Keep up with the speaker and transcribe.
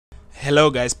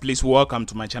Hello guys, please welcome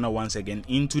to my channel once again.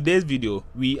 In today's video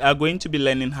we are going to be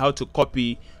learning how to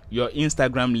copy your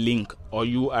Instagram link or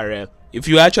URL. If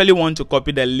you actually want to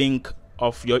copy the link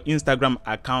of your Instagram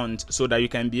account so that you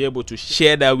can be able to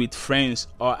share that with friends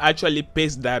or actually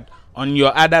paste that on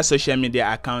your other social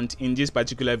media account, in this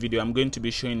particular video I'm going to be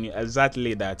showing you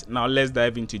exactly that. Now let's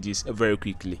dive into this very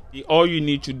quickly. All you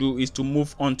need to do is to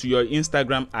move on to your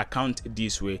Instagram account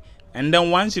this way, and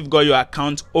then once you've got your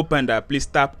account opened up, please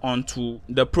tap onto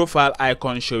the profile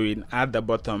icon showing at the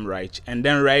bottom right, and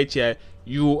then right here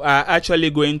you are actually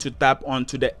going to tap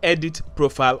onto the edit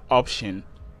profile option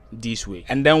this way.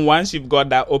 And then once you've got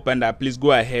that opened up, please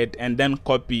go ahead and then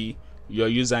copy your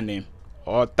username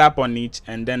or tap on it,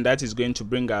 and then that is going to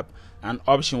bring up an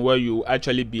option where you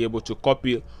actually be able to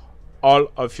copy all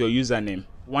of your username.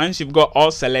 Once you've got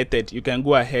all selected, you can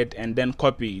go ahead and then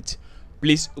copy it.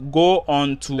 Please go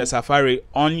on to the Safari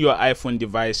on your iPhone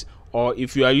device, or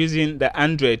if you are using the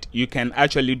Android, you can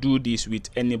actually do this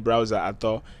with any browser at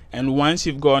all. And once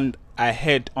you've gone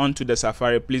ahead onto the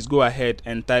Safari, please go ahead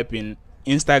and type in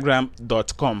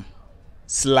instagram.com/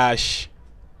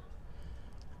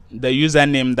 the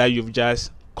username that you've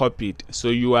just copied. So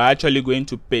you are actually going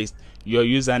to paste your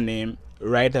username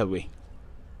right away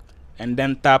and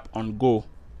then tap on go.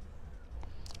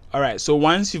 Alright, so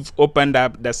once you've opened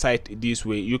up the site this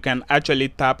way, you can actually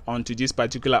tap onto this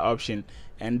particular option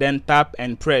and then tap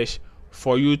and press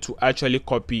for you to actually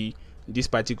copy this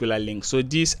particular link. So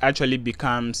this actually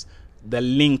becomes the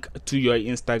link to your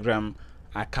Instagram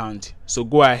account. So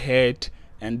go ahead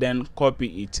and then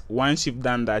copy it. Once you've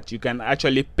done that, you can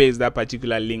actually paste that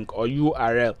particular link or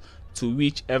URL to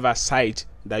whichever site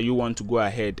that you want to go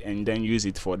ahead and then use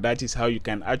it for. That is how you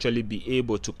can actually be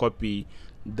able to copy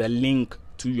the link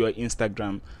to your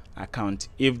Instagram account.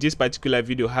 If this particular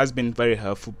video has been very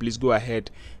helpful, please go ahead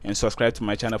and subscribe to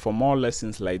my channel for more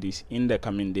lessons like this in the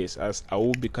coming days, as I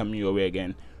will be coming your way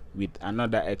again with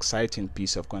another exciting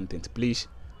piece of content. Please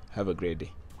have a great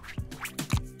day.